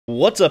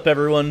What's up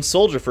everyone,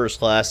 Soldier First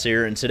Class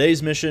here. In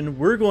today's mission,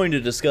 we're going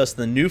to discuss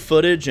the new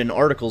footage and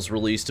articles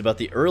released about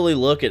the early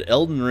look at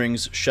Elden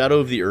Ring's Shadow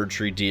of the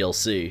Erdtree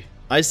DLC.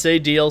 I say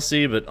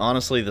DLC, but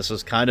honestly this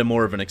is kinda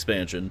more of an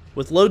expansion.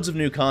 With loads of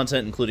new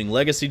content including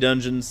legacy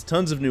dungeons,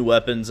 tons of new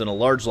weapons, and a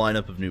large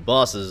lineup of new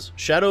bosses,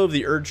 Shadow of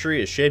the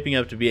Erdtree is shaping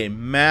up to be a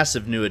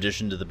massive new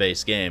addition to the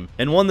base game,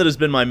 and one that has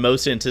been my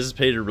most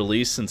anticipated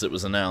release since it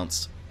was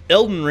announced.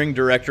 Elden Ring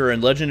director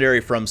and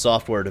legendary From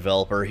Software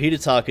developer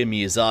Hidetaka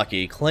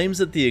Miyazaki claims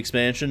that the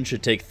expansion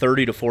should take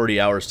 30 to 40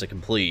 hours to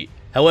complete.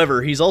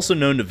 However, he's also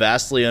known to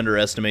vastly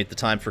underestimate the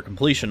time for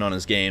completion on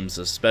his games,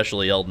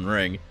 especially Elden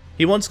Ring.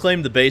 He once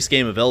claimed the base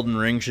game of Elden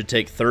Ring should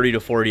take 30 to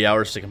 40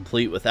 hours to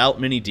complete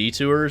without many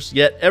detours,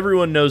 yet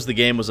everyone knows the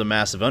game was a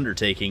massive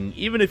undertaking,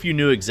 even if you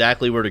knew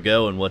exactly where to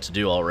go and what to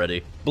do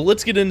already. But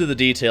let's get into the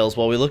details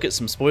while we look at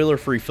some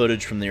spoiler-free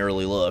footage from the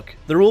early look.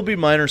 There will be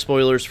minor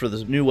spoilers for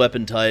the new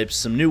weapon types,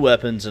 some new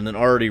weapons, and an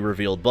already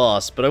revealed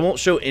boss, but I won't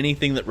show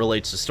anything that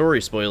relates to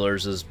story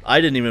spoilers, as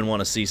I didn't even want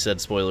to see said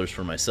spoilers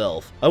for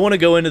myself. I want to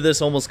go into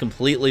this almost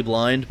completely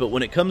blind, but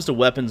when it comes to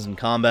weapons and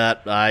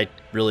combat, I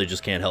really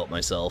just can't help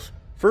myself.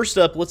 First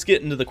up, let's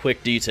get into the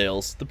quick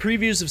details. The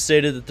previews have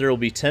stated that there will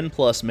be 10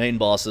 plus main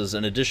bosses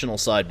and additional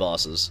side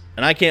bosses.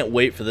 And I can't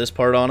wait for this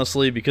part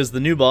honestly, because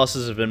the new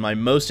bosses have been my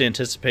most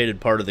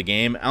anticipated part of the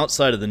game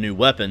outside of the new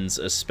weapons,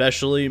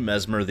 especially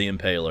Mesmer the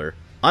Impaler.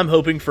 I'm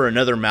hoping for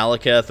another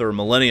Malekith or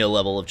Millennia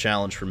level of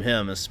challenge from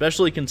him,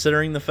 especially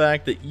considering the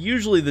fact that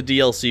usually the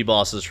DLC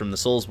bosses from the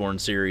Soulsborne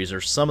series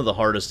are some of the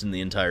hardest in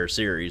the entire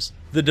series.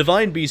 The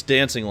Divine Beast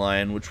Dancing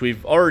Lion, which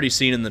we've already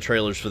seen in the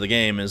trailers for the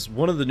game, is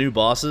one of the new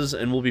bosses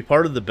and will be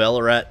part of the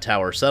Ballarat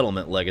Tower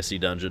Settlement Legacy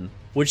Dungeon.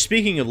 Which,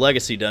 speaking of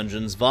Legacy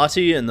Dungeons,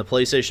 Vati and the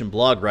PlayStation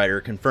blog writer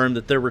confirmed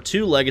that there were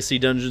 2 Legacy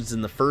Dungeons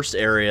in the first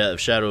area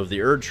of Shadow of the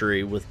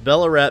Erdtree, with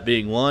Ballarat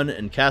being one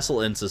and Castle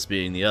Ensis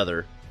being the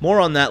other. More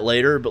on that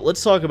later, but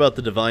let's talk about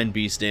the Divine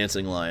Beast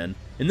Dancing Lion.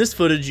 In this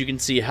footage you can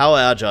see how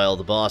agile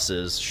the boss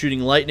is,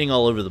 shooting lightning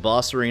all over the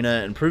boss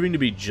arena and proving to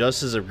be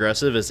just as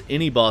aggressive as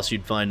any boss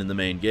you'd find in the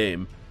main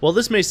game. While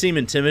this may seem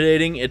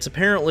intimidating, it's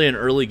apparently an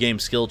early game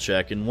skill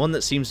check and one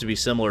that seems to be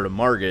similar to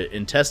Margit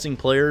in testing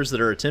players that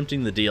are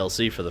attempting the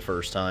DLC for the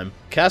first time.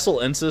 Castle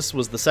Ensis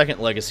was the second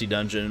legacy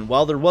dungeon, and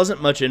while there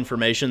wasn't much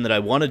information that I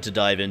wanted to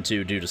dive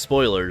into due to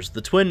spoilers,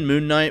 the Twin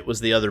Moon Knight was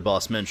the other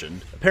boss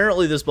mentioned.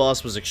 Apparently this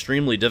boss was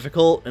extremely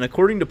difficult, and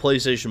according to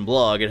PlayStation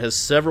blog, it has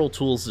several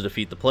tools to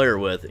defeat the player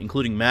with,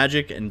 including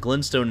magic and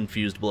glintstone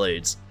infused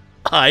blades.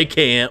 I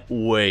can't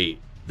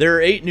wait! There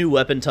are 8 new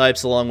weapon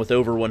types along with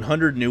over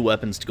 100 new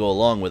weapons to go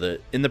along with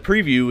it. In the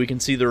preview we can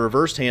see the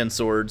reversed hand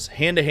swords,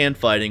 hand-to-hand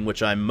fighting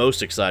which I'm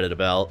most excited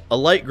about, a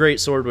light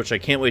greatsword which I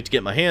can't wait to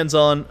get my hands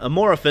on, a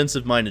more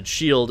offensive-minded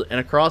shield, and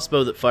a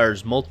crossbow that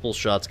fires multiple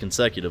shots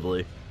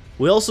consecutively.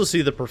 We also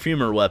see the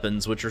perfumer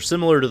weapons, which are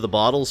similar to the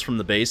bottles from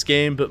the base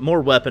game, but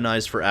more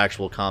weaponized for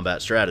actual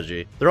combat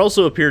strategy. There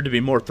also appeared to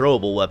be more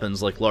throwable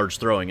weapons like large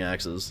throwing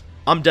axes.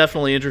 I'm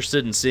definitely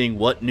interested in seeing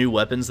what new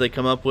weapons they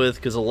come up with,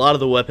 because a lot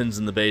of the weapons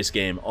in the base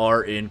game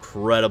are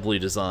incredibly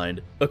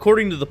designed.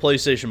 According to the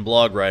PlayStation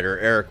blog writer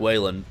Eric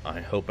Whalen,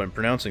 I hope I'm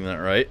pronouncing that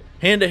right,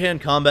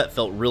 hand-to-hand combat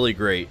felt really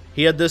great.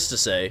 He had this to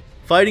say: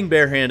 "Fighting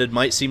barehanded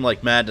might seem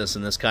like madness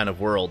in this kind of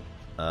world.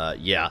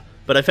 Yeah,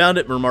 but I found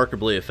it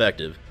remarkably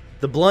effective.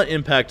 The blunt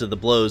impact of the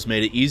blows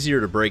made it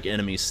easier to break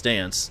enemies'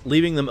 stance,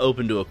 leaving them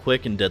open to a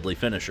quick and deadly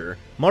finisher.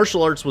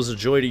 Martial arts was a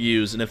joy to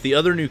use, and if the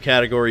other new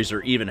categories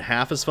are even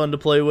half as fun to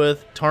play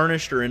with,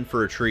 Tarnished are in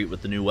for a treat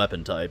with the new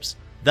weapon types."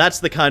 That's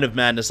the kind of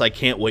madness I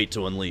can't wait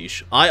to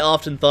unleash. I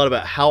often thought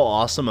about how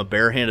awesome a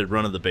barehanded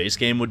run of the base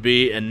game would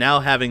be, and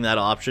now having that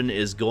option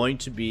is going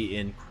to be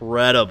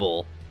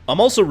incredible. I'm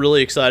also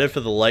really excited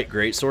for the light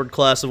greatsword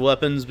class of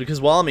weapons,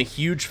 because while I'm a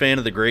huge fan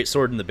of the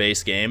greatsword in the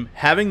base game,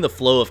 having the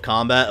flow of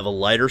combat of a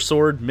lighter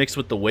sword mixed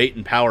with the weight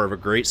and power of a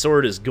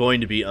greatsword is going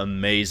to be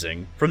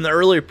amazing. From the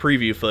earlier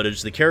preview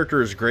footage, the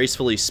character is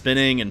gracefully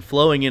spinning and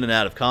flowing in and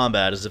out of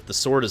combat as if the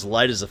sword is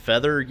light as a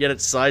feather, yet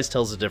its size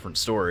tells a different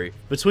story.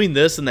 Between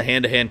this and the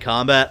hand-to-hand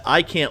combat,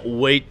 I can't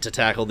wait to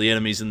tackle the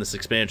enemies in this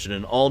expansion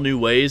in all new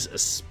ways,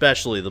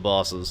 especially the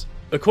bosses.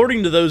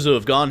 According to those who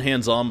have gone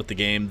hands-on with the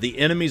game, the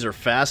enemies are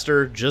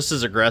faster, just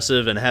as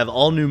aggressive, and have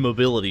all new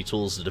mobility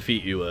tools to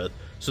defeat you with.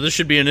 So this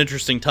should be an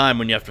interesting time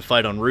when you have to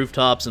fight on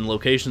rooftops and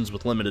locations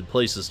with limited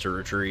places to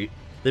retreat.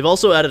 They've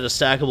also added a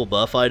stackable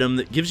buff item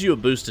that gives you a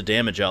boost to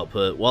damage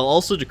output, while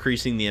also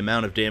decreasing the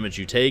amount of damage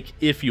you take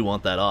if you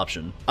want that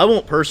option. I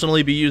won't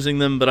personally be using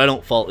them, but I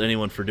don't fault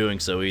anyone for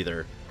doing so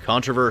either.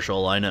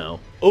 Controversial, I know.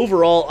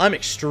 Overall, I'm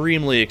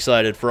extremely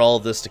excited for all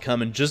of this to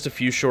come in just a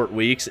few short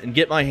weeks and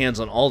get my hands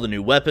on all the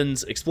new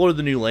weapons, explore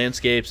the new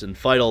landscapes, and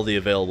fight all the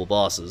available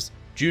bosses.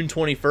 June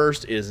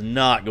 21st is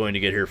not going to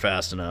get here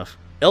fast enough.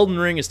 Elden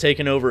Ring has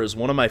taken over as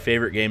one of my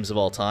favorite games of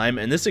all time,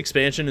 and this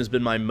expansion has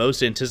been my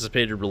most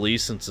anticipated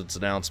release since its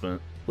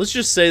announcement. Let's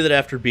just say that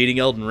after beating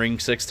Elden Ring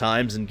 6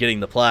 times and getting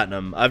the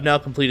Platinum, I've now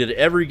completed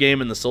every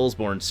game in the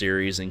Soulsborne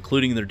series,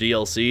 including their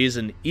DLCs,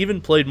 and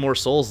even played more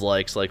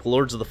Souls-likes like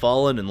Lords of the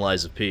Fallen and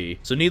Lies of P.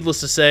 So needless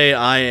to say,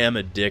 I am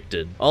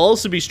addicted. I'll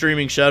also be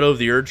streaming Shadow of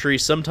the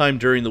Erdtree sometime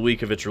during the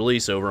week of its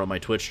release over on my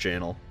Twitch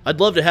channel. I'd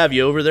love to have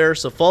you over there,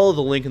 so follow the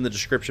link in the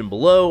description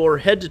below or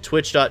head to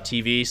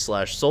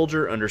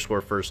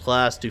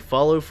twitch.tv/soldier_firstclass to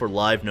follow for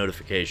live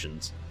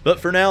notifications. But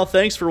for now,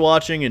 thanks for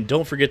watching, and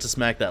don't forget to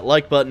smack that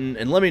like button,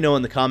 and let me know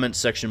in the comments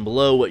section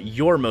below what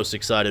you're most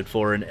excited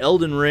for in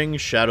Elden Ring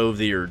Shadow of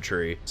the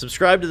Erdtree.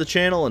 Subscribe to the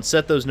channel and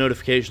set those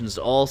notifications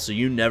to all so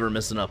you never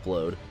miss an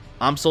upload.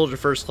 I'm Soldier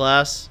First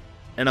Class,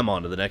 and I'm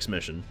on to the next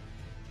mission.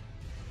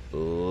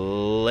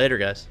 Later,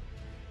 guys.